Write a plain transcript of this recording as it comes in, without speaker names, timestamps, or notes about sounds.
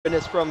And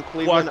it's from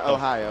Cleveland,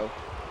 Ohio.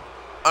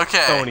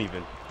 Okay. Don't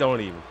even.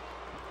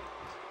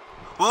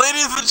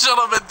 Ladies and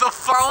gentlemen, the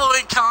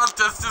following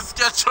contest is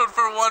scheduled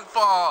for one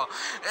fall,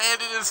 and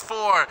it is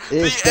for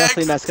the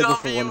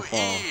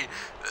XWE.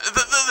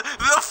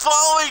 The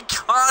following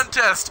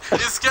contest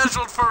is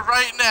scheduled for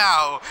right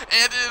now,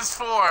 and it is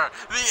for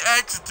the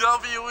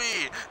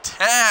XWE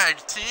Tag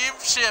Team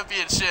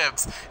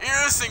Championships.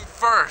 Introducing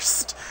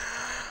first,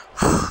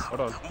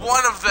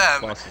 one of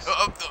them,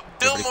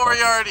 Bill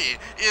Moriarty,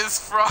 is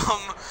from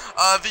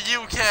the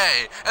UK,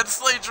 and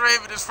Slade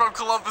Draven is from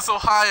Columbus,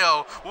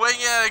 Ohio, weighing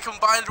in at a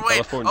combined weight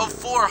of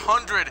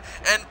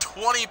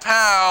 420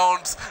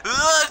 pounds,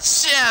 the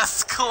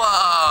Chess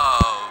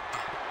Club.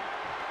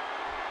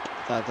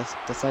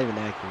 That's not even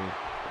accurate.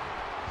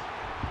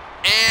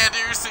 And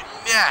introducing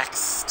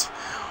next,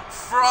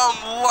 from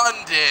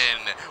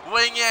London,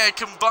 weighing in a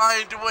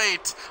combined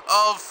weight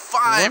of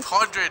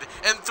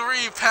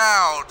 503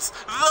 pounds,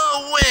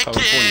 the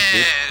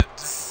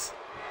Wickeds!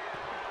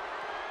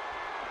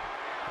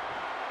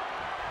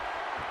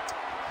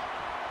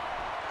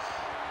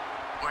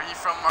 Where are you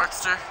from,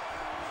 Markster?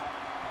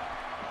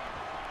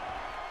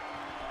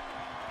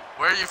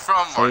 Where are you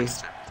from,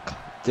 Markster?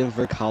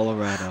 Denver,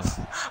 Colorado.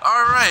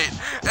 Alright,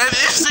 and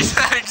is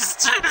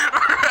next,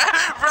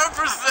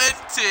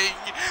 representing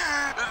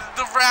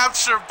the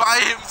Rapture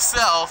by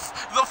himself.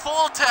 The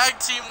full tag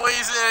team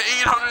weighs in at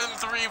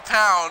 803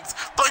 pounds,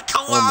 but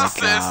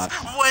Colossus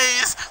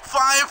weighs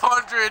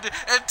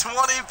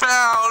 520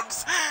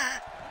 pounds.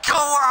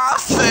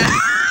 Colossus!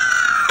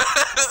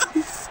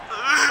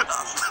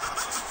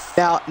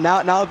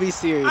 Now be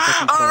serious.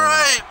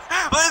 Alright,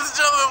 ladies and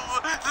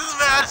gentlemen, this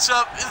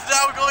matchup is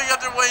now going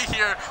underway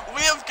here.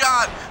 We have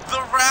got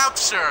the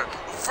Rapture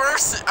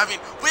versus,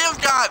 we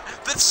have got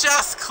the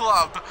Chess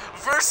Club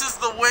versus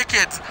the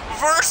Wicked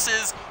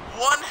versus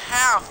one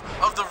half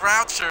of the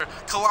Rapture,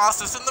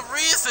 Colossus. And the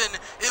reason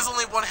is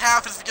only one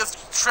half is because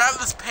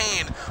Travis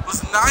Payne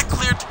was not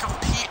cleared to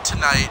compete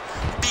tonight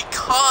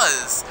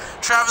because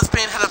Travis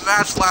Payne had a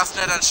match last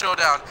night on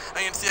Showdown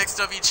against the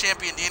XWE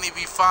champion, Danny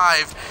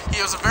V5.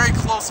 It was a very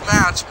close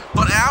match,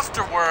 but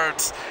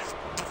afterwards,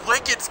 the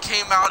Wickeds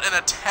came out and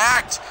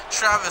attacked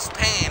Travis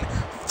Payne,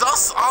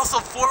 thus also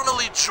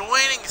formally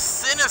joining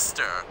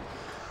Sinister.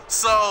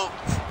 So,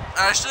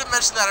 I should have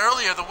mentioned that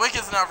earlier, the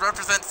Wickeds now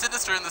represent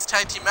Sinister in this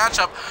tag team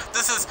matchup.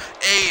 This is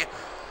a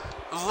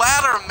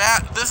ladder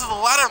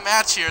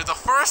match here. The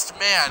first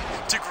man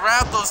to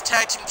grab those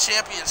tag team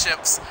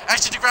championships,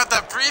 actually to grab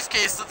that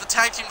briefcase that the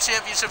tag team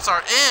championships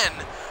are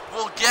in,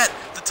 will get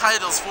the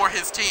titles for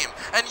his team.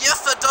 And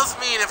yes, that does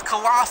mean if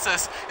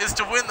Colossus is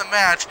to win the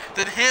match,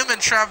 then him and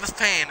Travis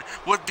Payne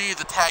would be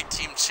the tag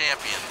team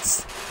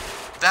champions.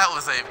 That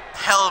was a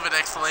hell of an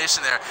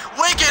explanation there.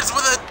 Wickeds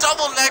with a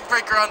double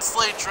neckbreaker on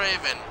Slade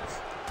Draven.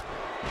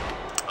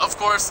 Of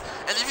course,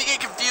 and if you get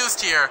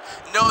confused here,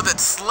 know that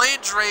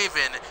Slade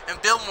Draven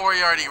and Bill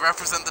Moriarty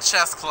represent the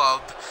Chess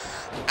Club.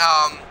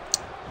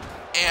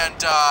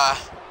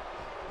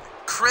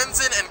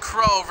 Crimson and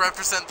Crow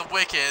represent the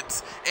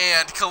Wickeds,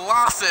 and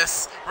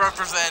Colossus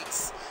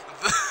represents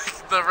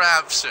the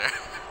Rapture.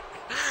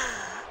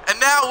 And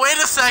now, wait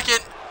a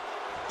second.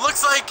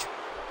 Looks like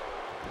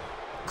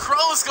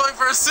Crow is going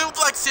for a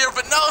suplex here,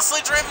 but no,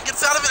 Slade Draven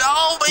gets out of it.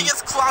 Oh, but he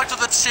gets clocked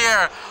with a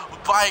chair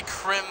by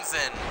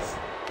Crimson.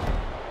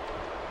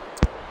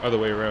 Other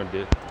way around,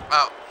 dude.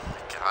 Oh,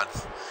 my God.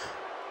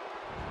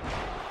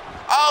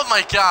 Oh,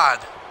 my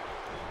God.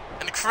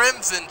 And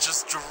Crimson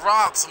just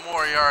drops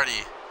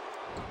Moriarty.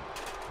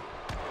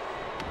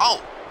 Oh,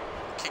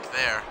 kick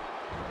there.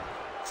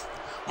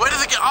 Where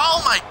does it get?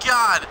 Oh, my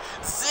God.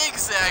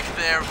 Zigzag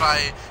there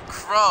by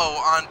Crow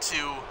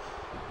onto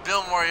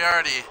Bill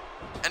Moriarty.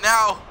 And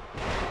now,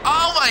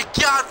 oh my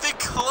God, big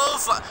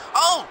clothesline.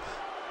 Oh!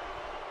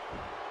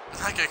 I'm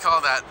not gonna call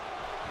that.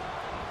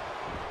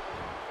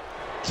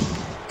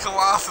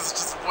 Colossus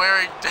just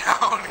wearing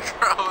down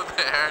Crow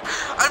there.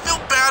 I feel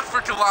bad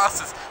for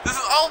Colossus. This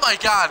is, oh my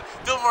God,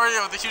 Bill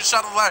Moriarty with a huge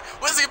shot of the ladder.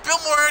 Wait a second, Bill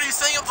Moriarty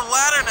setting up the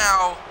ladder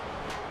now.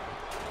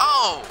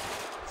 Oh!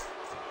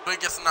 But he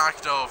gets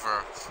knocked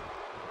over.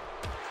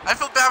 I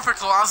feel bad for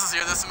Colossus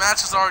here. This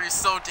match is already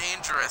so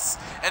dangerous.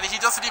 And he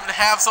doesn't even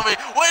have somebody.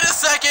 Wait a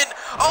second!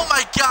 Oh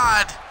my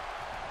God!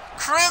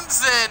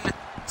 Crimson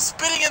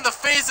spitting in the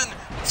face and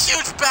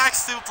huge back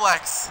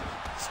suplex.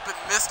 Spit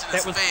mist in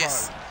his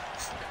face. Fun.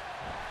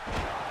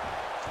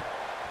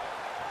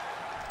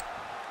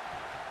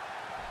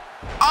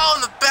 Oh,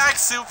 and the back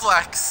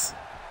suplex.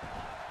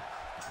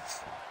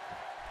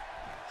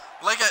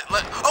 Oh,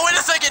 wait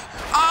a second!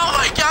 Oh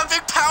my God,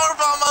 big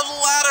powerbomb on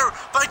the ladder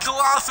by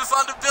Colossus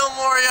onto Bill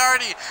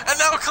Moriarty. And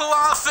now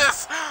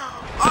Colossus!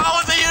 Oh,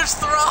 with a huge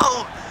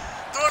throw!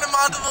 Throwing him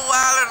onto the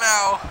ladder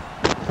now.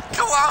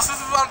 Colossus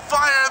is on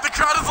fire. The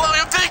crowd is loving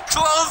a big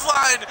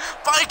clothesline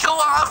by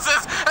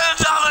Colossus.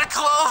 And another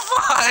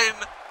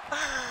clothesline!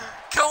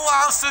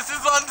 Colossus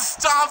is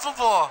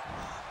unstoppable.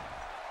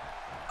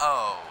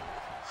 Oh.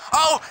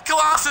 Oh,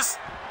 Colossus!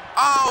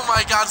 Oh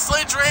my God,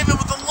 Slade Draven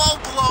with a low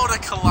blow to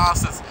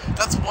Colossus.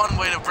 That's one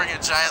way to bring a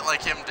giant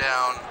like him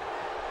down.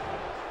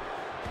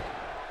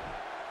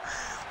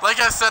 Like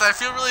I said, I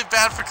feel really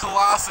bad for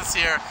Colossus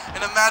here.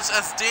 In a match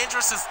as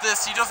dangerous as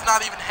this, he does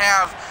not even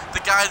have the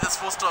guy that's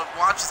supposed to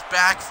watch his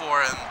back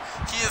for him.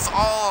 He is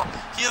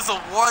a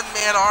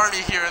one-man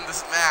army here in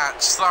this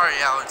match. Sorry,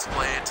 Alex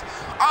Blade.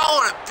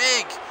 Oh, and a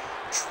big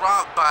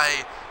drop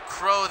by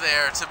Crow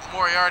there to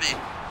Moriarty.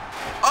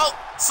 Oh,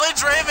 Slade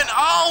Draven.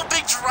 Oh,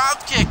 big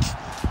drop kick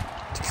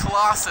to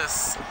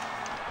Colossus.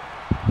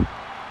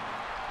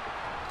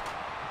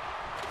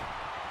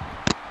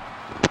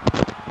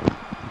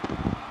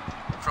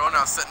 Crow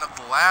now setting up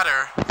the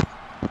ladder.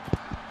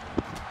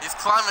 He's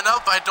climbing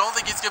up, but I don't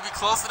think he's going to be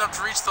close enough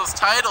to reach those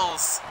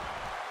titles.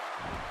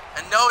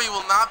 And no, he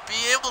will not be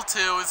able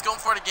to. He's going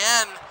for it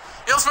again.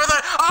 He goes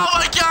further. Oh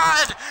my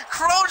god!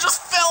 Crow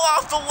just fell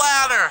off the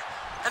ladder.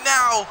 And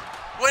now,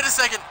 wait a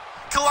second.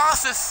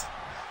 Colossus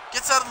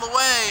gets out of the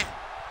way.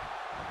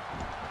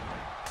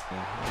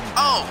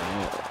 Oh!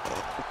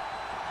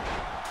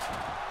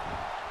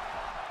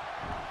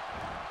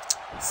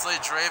 Slade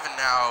Draven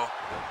now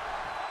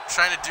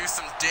trying to do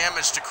some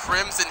damage to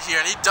Crimson here,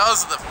 and he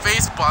does with a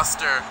face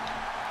buster.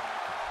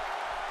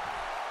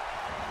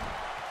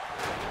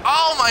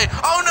 Oh my,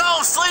 oh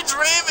no, Slade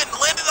Draven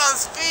landed on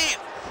his feet.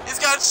 He's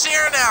got a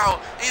chair now.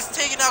 He's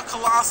taking out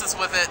Colossus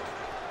with it.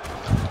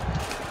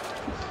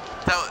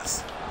 That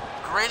was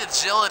great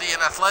agility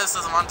and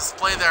athleticism on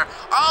display there.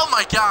 Oh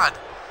my god.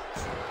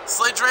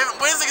 Slade Draven,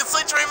 wait a second,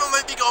 Slade Draven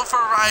might be going for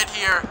a ride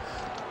here.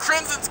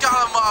 Crimson's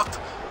got him up.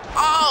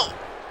 Oh!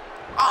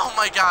 Oh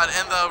my god,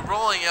 and the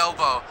rolling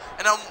elbow.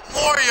 And now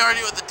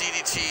Moriarty with the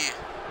DDT,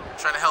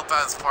 trying to help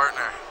out his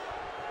partner.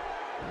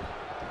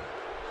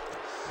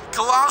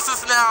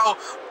 Colossus now,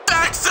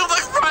 back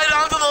suplex right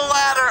onto the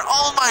ladder.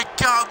 Oh my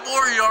god,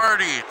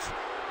 Moriarty.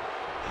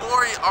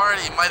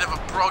 Moriarty might have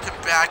a broken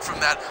back from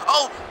that.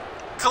 Oh,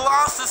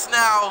 Colossus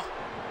now.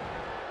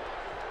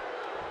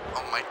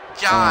 Oh my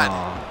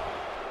god.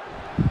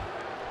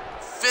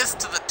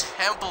 Fist to the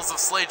temples of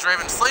Slade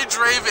Draven. Slade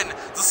Draven,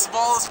 the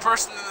smallest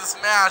person in this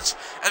match,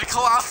 and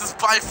Colossus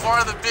by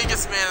far the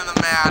biggest man in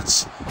the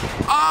match.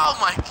 Oh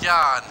my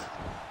god.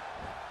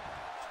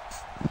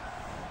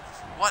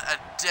 What a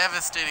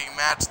devastating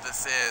match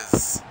this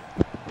is.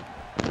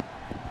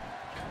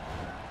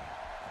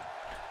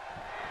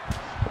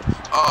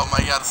 Oh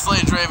my god,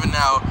 Slade Draven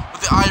now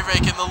with the eye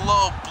rake and the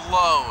low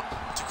blow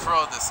to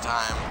Crow this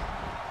time.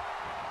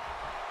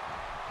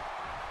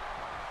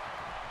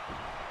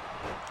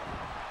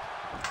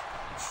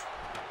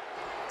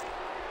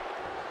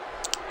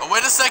 Oh,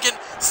 wait a second.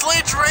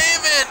 Slade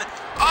Draven!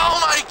 Oh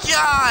my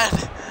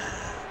god!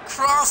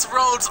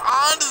 Crossroads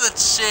onto the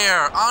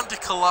chair, onto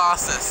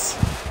Colossus.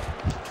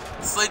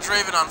 Slade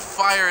Draven on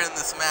fire in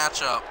this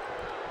matchup.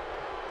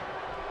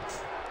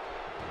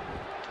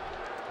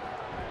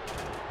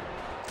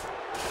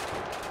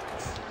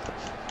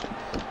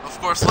 Of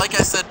course, like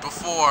I said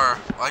before,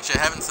 well, actually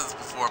I haven't said this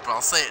before, but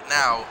I'll say it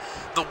now.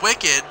 The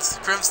Wicked,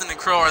 Crimson and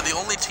Crow, are the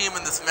only team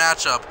in this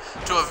matchup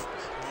to have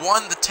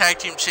won the tag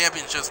team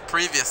championships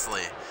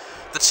previously.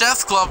 The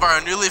Chess Club are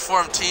a newly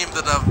formed team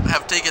that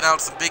have taken out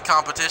some big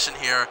competition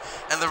here,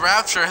 and the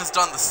Rapture has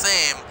done the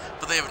same,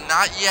 but they have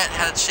not yet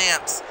had a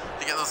chance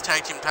to get those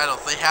tag team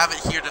titles. They have it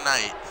here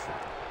tonight.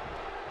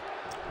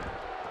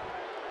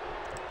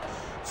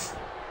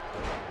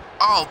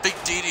 Oh, big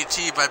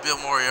DDT by Bill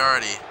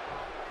Moriarty.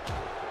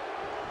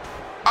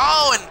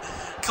 Oh,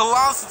 and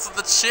Colossus with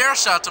the chair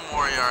shot to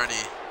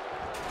Moriarty.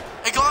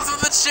 And Colossus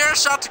with the chair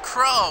shot to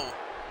Crow.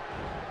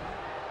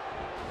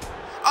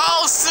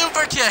 Oh,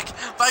 super kick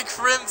by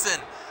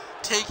Crimson,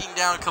 taking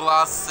down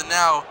Colossus, and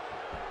now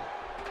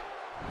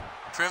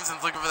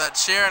Crimson's looking for that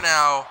chair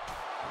now.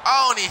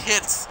 Oh, and he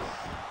hits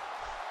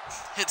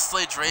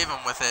Slade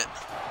Draven with it.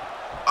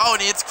 Oh,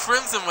 and he hits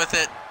Crimson with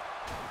it.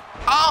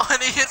 Oh,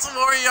 and he hits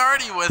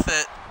Moriarty with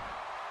it.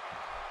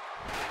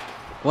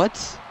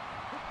 What?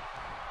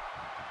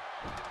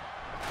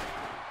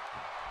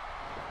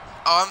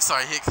 Oh, I'm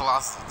sorry, he hit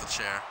Colossus with the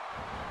chair.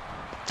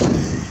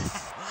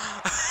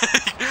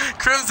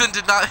 Crimson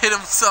did not hit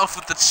himself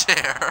with the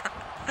chair.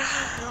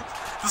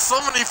 There's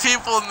so many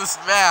people in this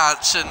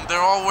match, and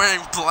they're all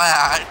wearing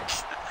black.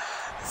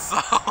 So,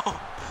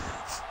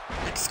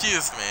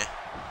 excuse me.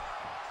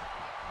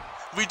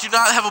 We do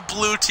not have a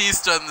blue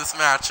Tista in this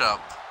matchup.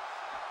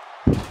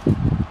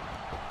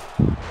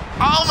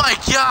 Oh my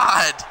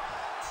god!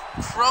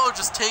 Crow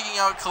just taking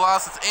out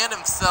Colossus and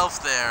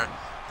himself there.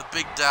 The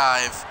big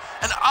dive.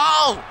 And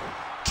oh!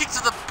 Kick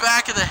to the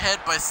back of the head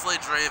by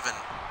Slade Draven.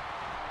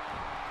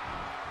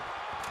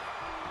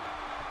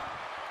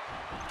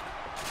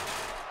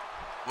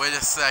 Wait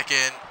a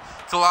second.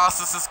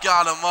 Colossus has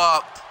got him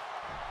up.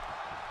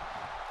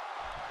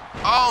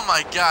 Oh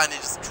my god, and he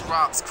just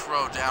drops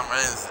Crow down right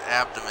in his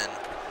abdomen.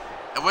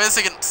 And wait a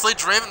second, Slade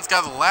Draven's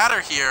got the ladder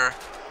here.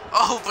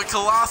 Oh, but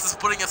Colossus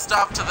putting a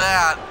stop to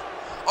that.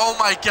 Oh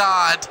my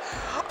god.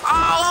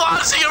 Oh,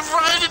 launching him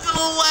right into the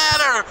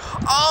ladder.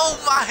 Oh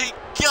my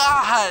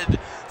god.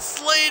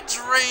 Slade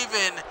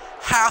Draven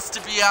has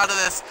to be out of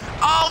this.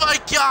 Oh my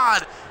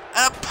god.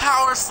 And a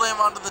power slam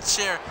onto the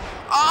chair.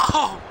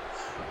 Oh.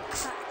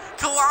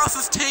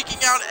 Colossus taking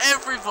out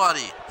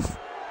everybody.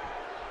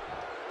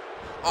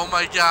 Oh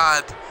my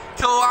god.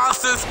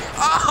 Colossus.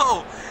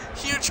 Oh!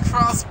 Huge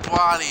cross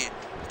body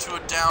to a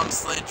down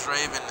Slade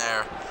Draven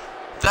there.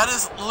 That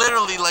is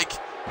literally like...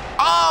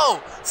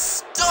 Oh!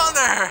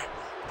 Stunner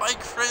by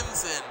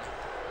Crimson.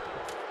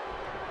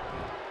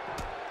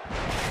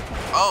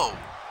 Oh.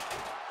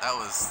 That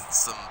was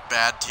some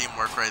bad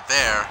teamwork right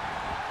there.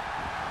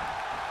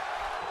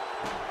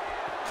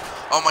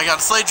 Oh my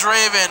god, Slade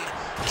Draven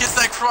gets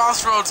that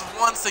crossroads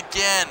once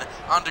again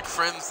onto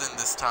Crimson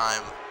this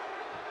time.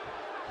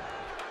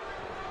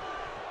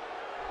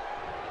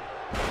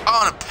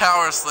 Oh, and a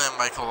power slam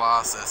by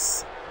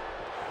Colossus.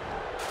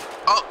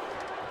 Oh,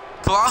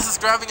 Colossus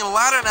grabbing a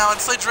ladder now, and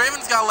Slade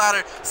Draven's got a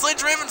ladder. Slade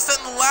Draven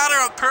setting the ladder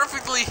up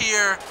perfectly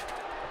here.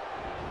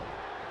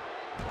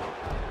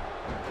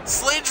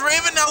 Slade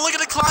Draven now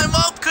looking to climb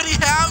up. Could he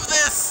have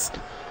this?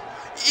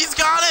 He's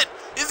got it.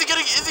 Is he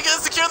gonna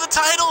secure the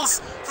titles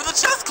for the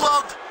chess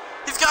club?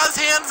 He's got his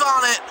hands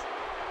on it.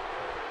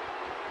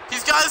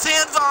 He's got his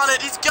hands on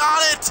it. He's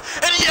got it.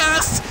 And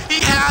yes, he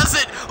has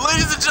it.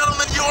 Ladies and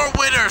gentlemen, your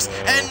winners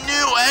and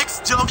new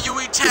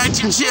XWE Tag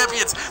Team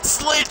Champions,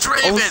 Slade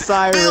Draven,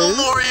 Osiris. Bill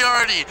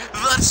Moriarty,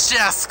 the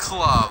chess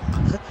club.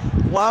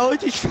 Why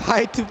would you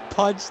try to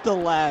punch the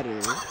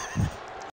ladder?